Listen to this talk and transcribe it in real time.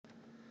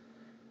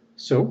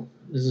So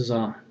this is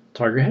a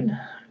tiger head,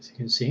 as you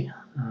can see.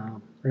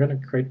 We're going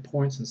to create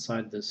points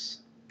inside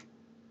this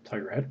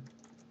tiger head.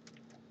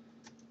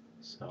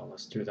 So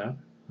let's do that.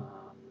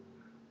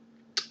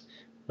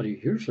 What you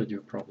usually do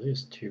probably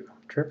is to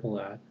triple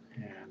that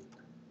and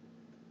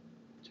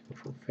to go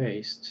for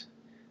faced.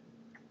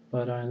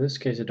 But in this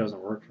case it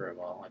doesn't work very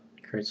well.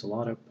 It creates a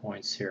lot of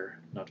points here,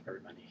 not very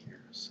many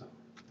here. So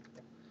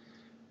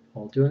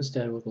what we'll do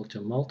instead, we'll go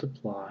to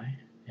multiply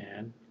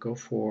and go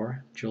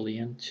for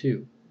Julian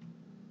 2.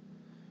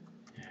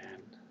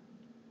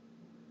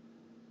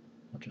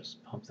 I'll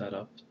just pump that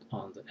up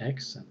on the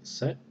X and the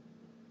set.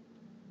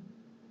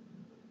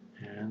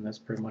 And that's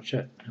pretty much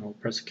it. And we'll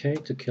press K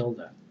to kill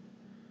that.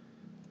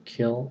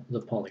 Kill the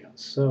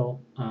polygons. So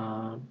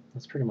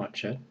that's pretty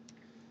much it.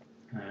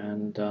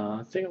 And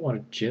I think I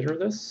want to jitter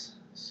this.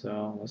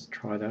 So let's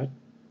try that.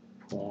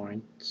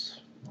 Point,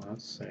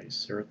 let's say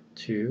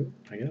 0.2,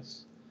 I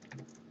guess.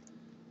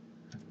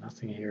 And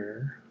nothing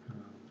here.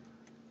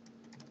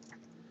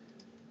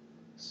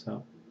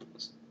 So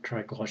let's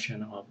try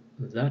Gaussian of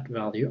that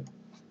value.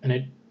 And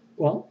it,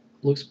 well,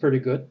 looks pretty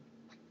good.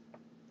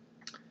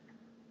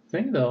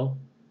 Thing though,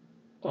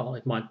 well,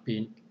 it might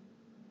be,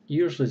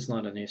 usually it's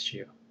not an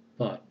issue,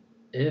 but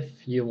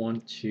if you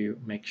want to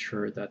make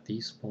sure that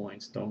these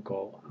points don't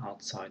go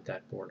outside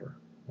that border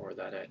or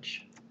that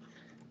edge,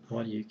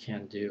 what you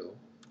can do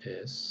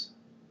is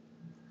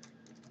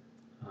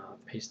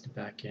paste it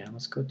back in.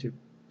 Let's go to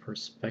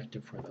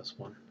perspective for this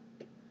one,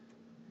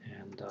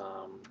 and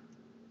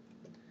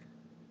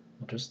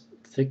we'll just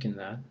thicken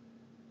that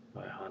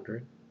by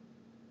 100,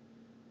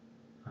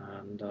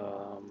 and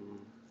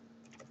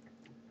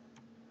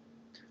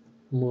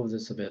move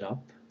this a bit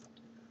up,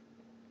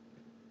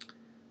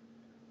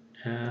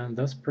 and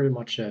that's pretty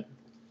much it.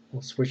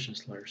 We'll switch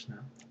these layers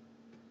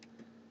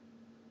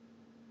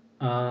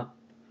now.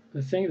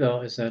 The thing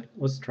though is that,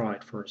 let's try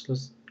it first.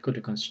 Let's go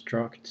to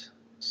construct,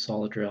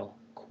 solid rail,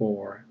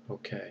 core,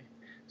 OK.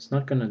 It's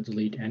not going to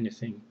delete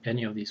anything,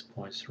 any of these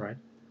points, right?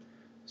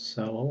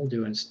 So what we'll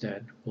do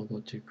instead, we'll go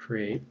to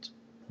create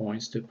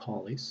points to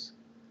polys,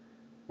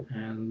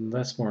 and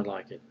that's more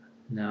like it.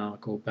 Now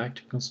go back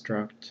to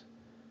construct,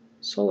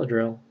 solid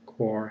rail,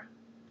 core,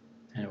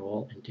 and it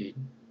will indeed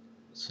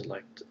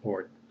select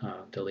or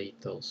delete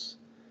those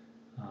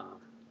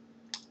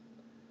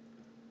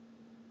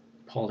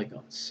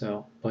polygons.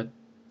 So, but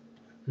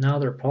now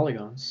they're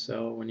polygons,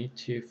 so we need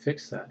to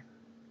fix that.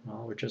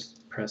 Well, we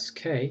just press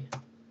K,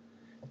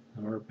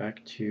 and we're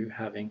back to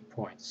having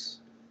points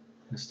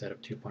instead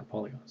of 2-point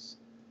polygons.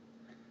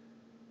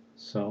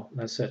 So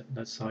that's it.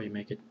 That's how you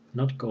make it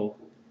not go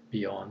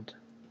beyond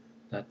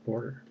that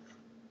border.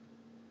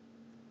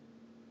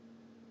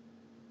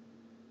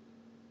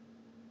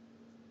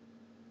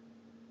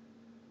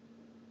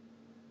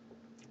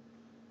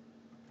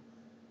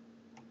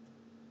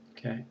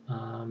 Okay.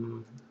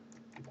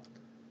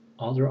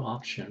 Other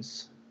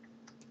options.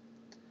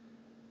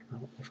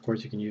 Of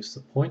course, you can use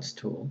the points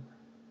tool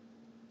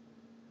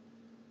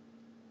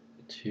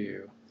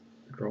to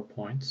draw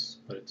points,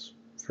 but it's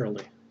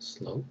fairly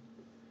slow.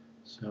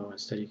 So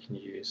instead, you can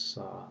use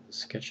the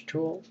sketch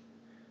tool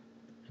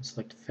and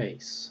select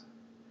face.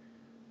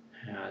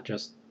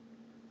 Just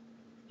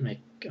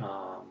make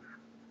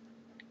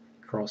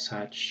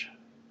crosshatch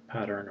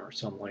pattern or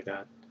something like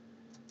that,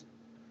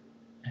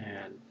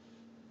 and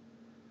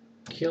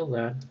kill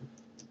that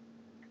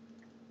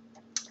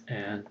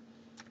and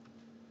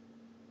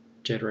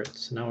jitter it.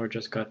 So now we've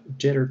just got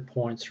jittered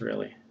points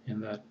really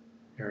in that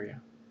area.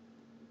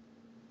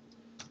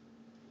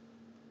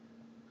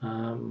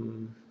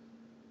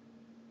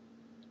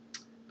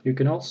 You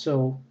can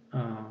also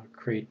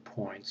create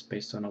points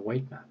based on a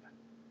weight map.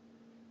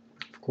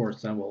 Of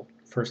course, then we'll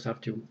first have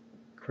to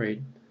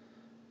create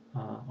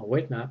a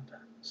weight map.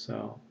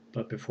 So,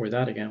 but before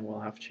that, again, we'll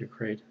have to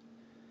create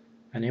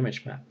an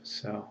image map.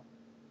 So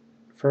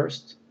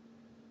first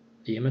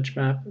the image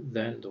map,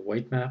 then the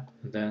weight map,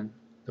 and then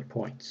the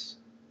points.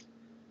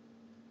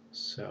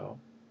 So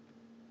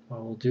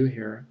what we'll do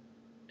here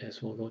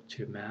is we'll go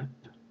to map.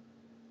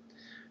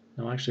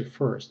 No, actually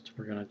first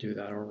we're going to do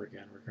that over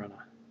again. We're going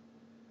to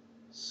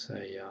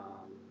say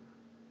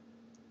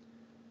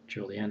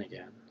Julian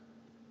again.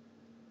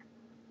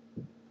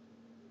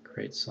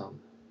 Create some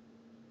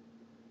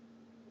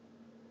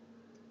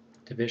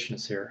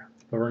divisions here,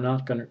 but we're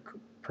not going to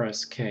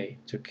press K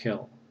to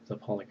kill the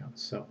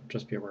polygons, so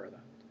just be aware of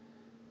that.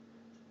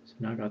 So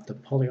now I got the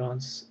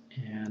polygons,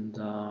 and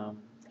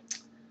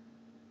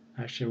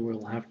actually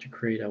we'll have to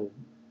create a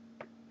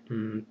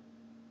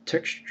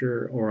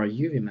texture or a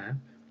UV map.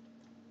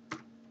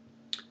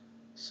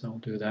 So I'll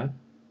do that.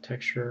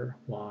 Texture,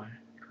 Y,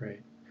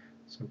 create.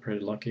 So I'm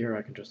pretty lucky here,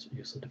 I can just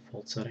use the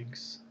default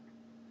settings.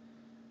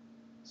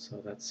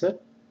 So that's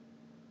it.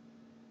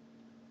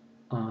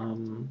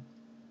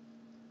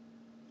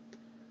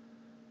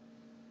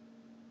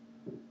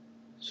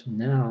 So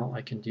now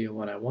I can do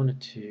what I wanted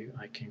to.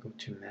 I can go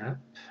to map,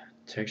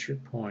 texture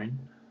point,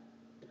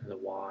 and the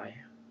Y,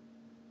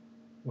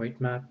 weight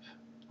map.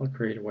 I'll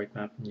create a weight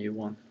map, new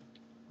one.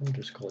 I'll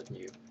just call it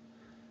new.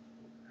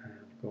 And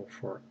go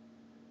for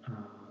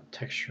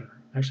texture.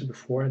 Actually,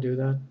 before I do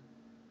that,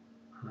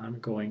 I'm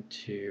going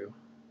to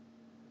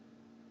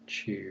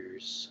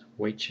choose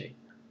weight shade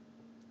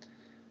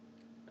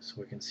so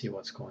we can see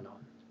what's going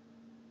on.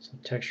 So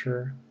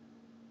texture,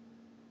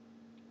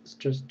 let's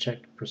just check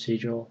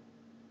procedural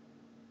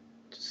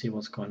to see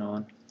what's going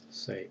on,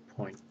 say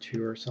 0.2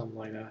 or something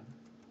like that.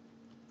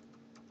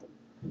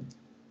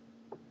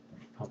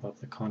 Pump up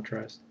the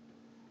contrast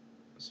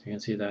so you can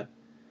see that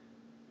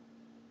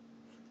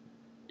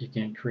you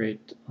can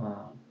create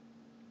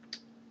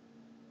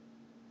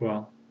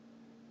well,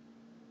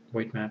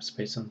 weight maps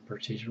based on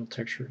procedural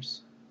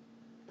textures.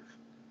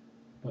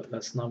 But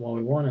that's not what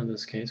we want in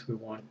this case. We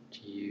want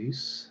to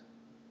use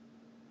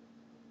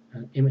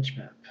an image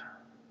map.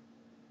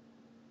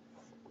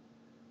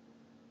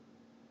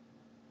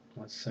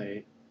 Let's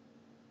say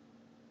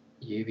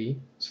UV,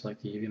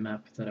 select the UV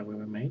map that we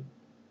made,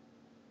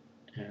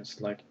 and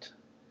select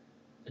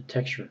the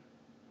texture.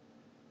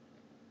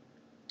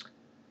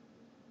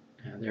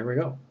 And there we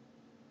go.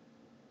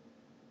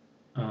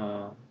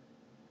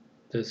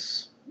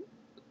 This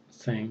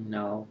thing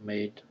now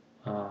made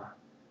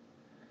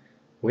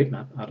weight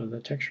map out of the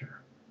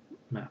texture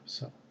map,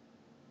 so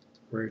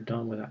we're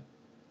done with that.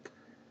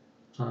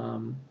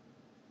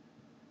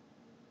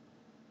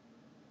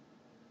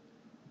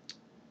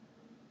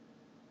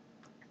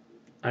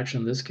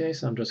 Actually, in this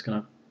case, I'm just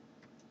gonna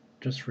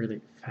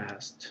really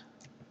fast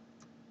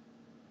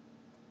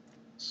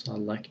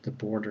select the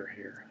border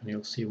here, and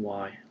you'll see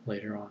why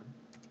later on.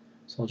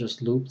 So I'll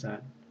just loop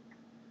that,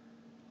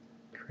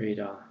 create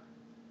a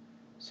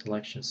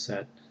selection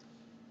set,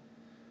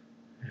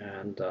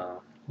 and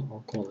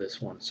I'll call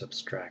this one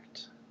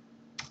subtract.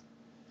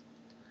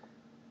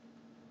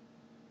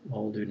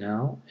 What we'll do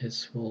now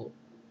is we'll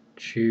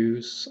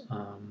choose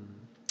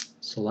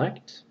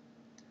select,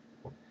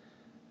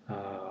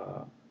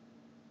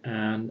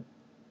 and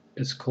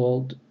it's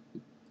called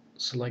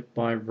select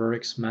by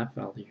vertex map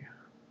value.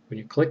 When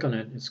you click on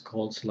it, it's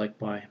called select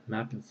by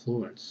map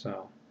influence,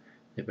 so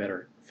they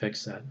better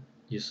fix that,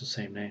 use the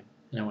same name.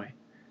 Anyway,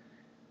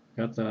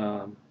 got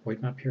the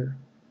weight map here,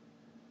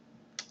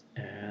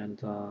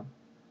 and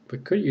we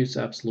could use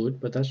absolute,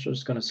 but that's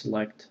just going to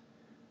select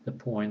the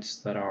points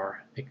that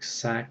are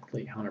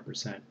exactly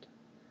 100%.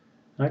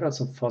 I got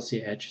some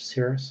fuzzy edges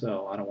here,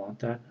 so I don't want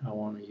that. I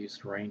want to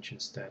use range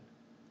instead.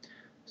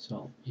 So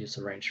I'll use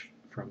the range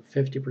from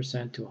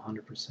 50% to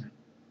 100%.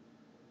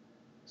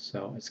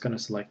 So it's going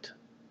to select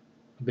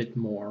a bit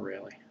more,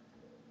 really.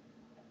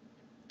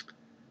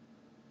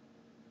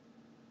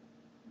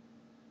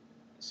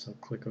 So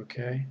click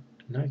OK.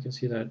 Now you can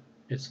see that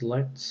it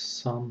selects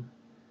some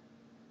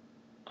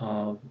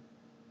of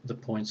the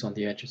points on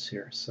the edges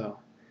here. So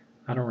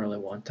I don't really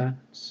want that,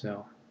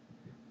 so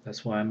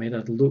that's why I made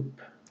a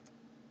loop.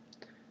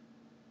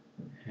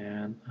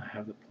 And I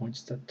have the point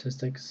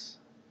statistics,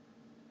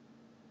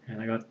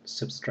 and I got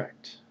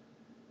subtract.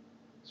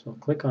 So I'll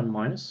click on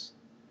minus.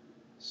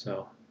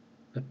 So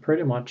that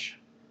pretty much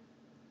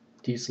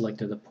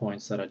deselected the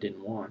points that I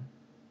didn't want.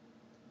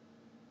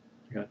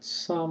 I got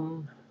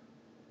some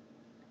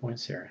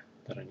points here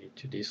that I need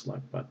to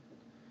deselect, but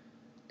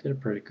did a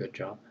pretty good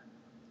job.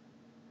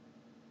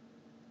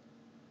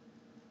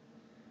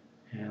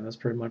 And that's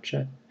pretty much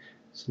it.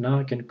 So now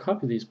I can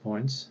copy these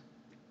points.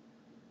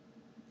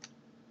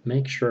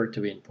 Make sure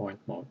to be in point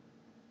mode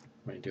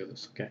when you do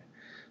this. Okay,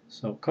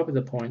 so copy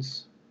the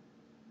points,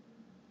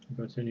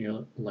 go to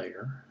new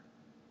layer,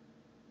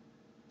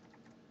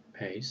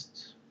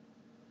 paste,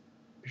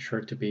 be sure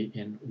to be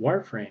in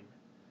wireframe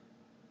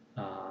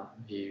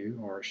view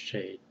or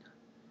shade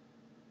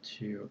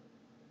to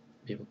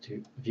be able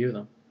to view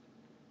them.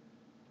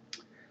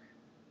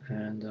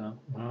 And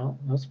well,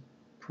 that's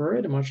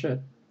pretty much it.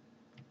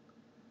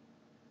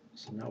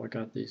 So now we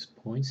got these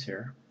points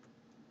here,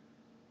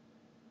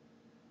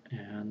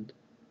 and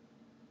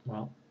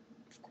well,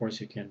 of course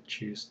you can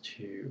choose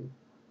to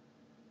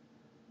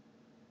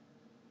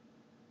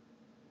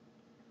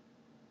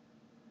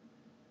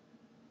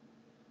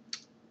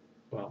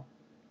well,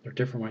 there are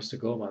different ways to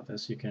go about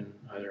this. You can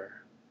either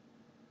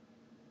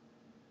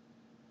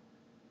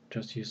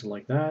just use it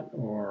like that,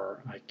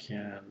 or I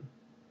can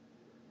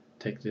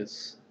take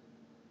this,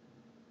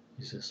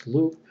 use this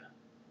loop.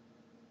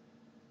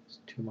 It's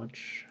too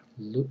much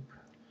loop.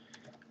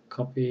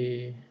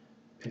 Copy,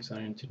 paste that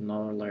into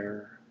another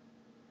layer.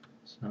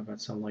 So now I've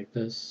got something like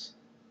this.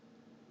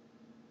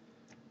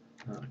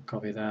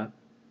 Copy that,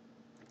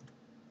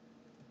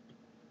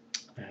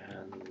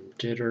 and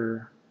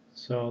jitter.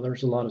 So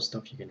there's a lot of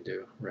stuff you can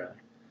do, really.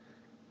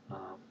 You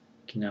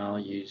can now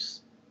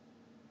use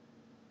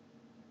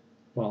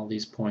well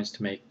these points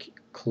to make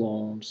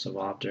clones of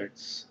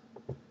objects.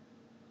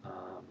 You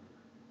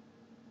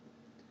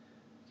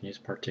can use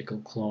particle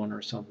clone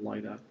or something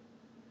like that.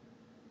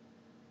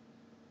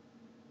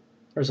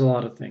 There's a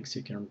lot of things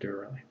you can do,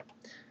 really.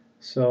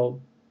 So,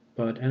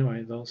 but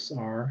anyway, those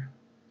are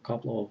a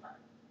couple of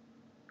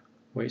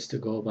ways to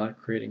go about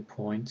creating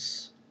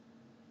points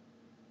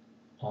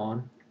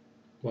on,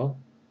 well,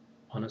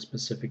 on a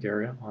specific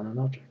area on an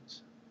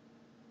object.